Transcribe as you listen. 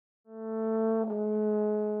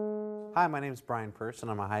Hi, my name is Brian Person.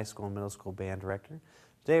 I'm a high school and middle school band director.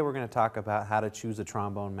 Today we're going to talk about how to choose a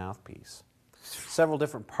trombone mouthpiece. Several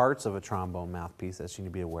different parts of a trombone mouthpiece that you need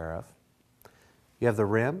to be aware of. You have the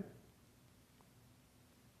rim,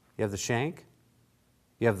 you have the shank,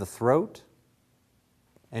 you have the throat,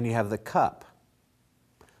 and you have the cup.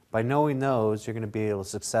 By knowing those, you're going to be able to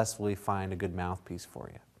successfully find a good mouthpiece for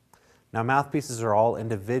you. Now, mouthpieces are all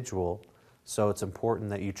individual, so it's important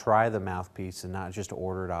that you try the mouthpiece and not just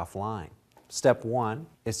order it offline. Step one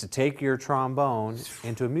is to take your trombone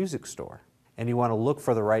into a music store, and you want to look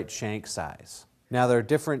for the right shank size. Now, there are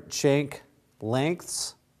different shank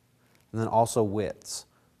lengths and then also widths.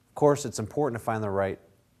 Of course, it's important to find the right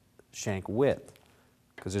shank width,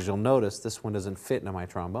 because as you'll notice, this one doesn't fit into my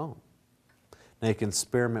trombone. Now, you can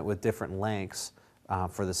experiment with different lengths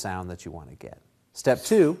for the sound that you want to get. Step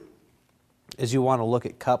two is you want to look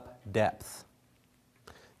at cup depth.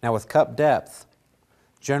 Now, with cup depth,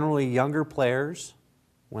 generally younger players,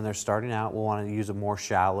 when they're starting out, will want to use a more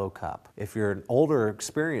shallow cup. If you're an older,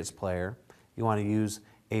 experienced player, you want to use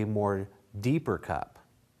a more deeper cup,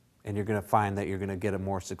 and you're going to find that you're going to get a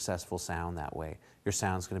more successful sound that way. Your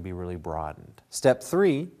sound's going to be really broadened. Step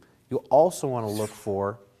three, you'll also want to look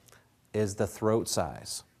for is the throat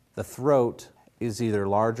size. The throat is either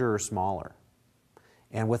larger or smaller.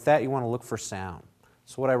 And with that, you want to look for sound.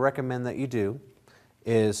 So what I recommend that you do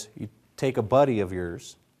is you take a buddy of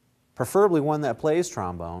yours, preferably one that plays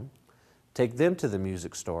trombone, take them to the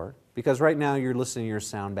music store, because right now you're listening to your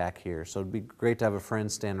sound back here, so it'd be great to have a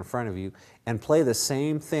friend stand in front of you and play the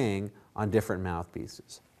same thing on different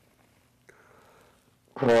mouthpieces.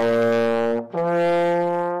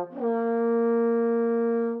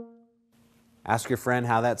 Ask your friend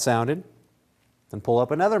how that sounded, then pull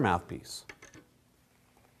up another mouthpiece.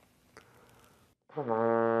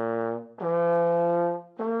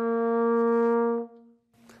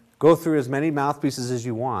 Go through as many mouthpieces as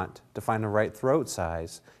you want to find the right throat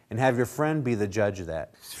size and have your friend be the judge of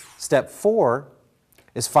that. Step four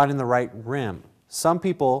is finding the right rim. Some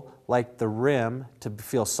people like the rim to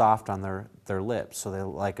feel soft on their lips, so they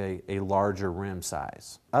like a larger rim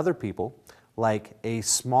size. Other people like a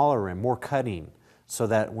smaller rim, more cutting, so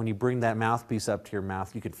that when you bring that mouthpiece up to your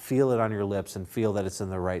mouth, you can feel it on your lips and feel that it's in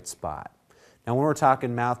the right spot. Now, when we're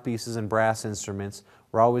talking mouthpieces and brass instruments,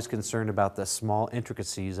 we're always concerned about the small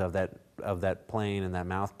intricacies of that playing and that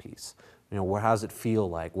mouthpiece. You know, how does it feel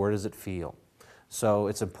like? Where does it feel? So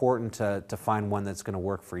it's important to find one that's going to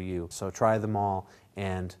work for you. So try them all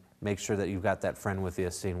and make sure that you've got that friend with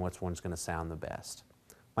you, seeing which one's going to sound the best.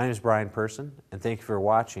 My name is Brian Person, and thank you for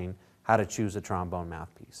watching How to Choose a Trombone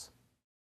Mouthpiece.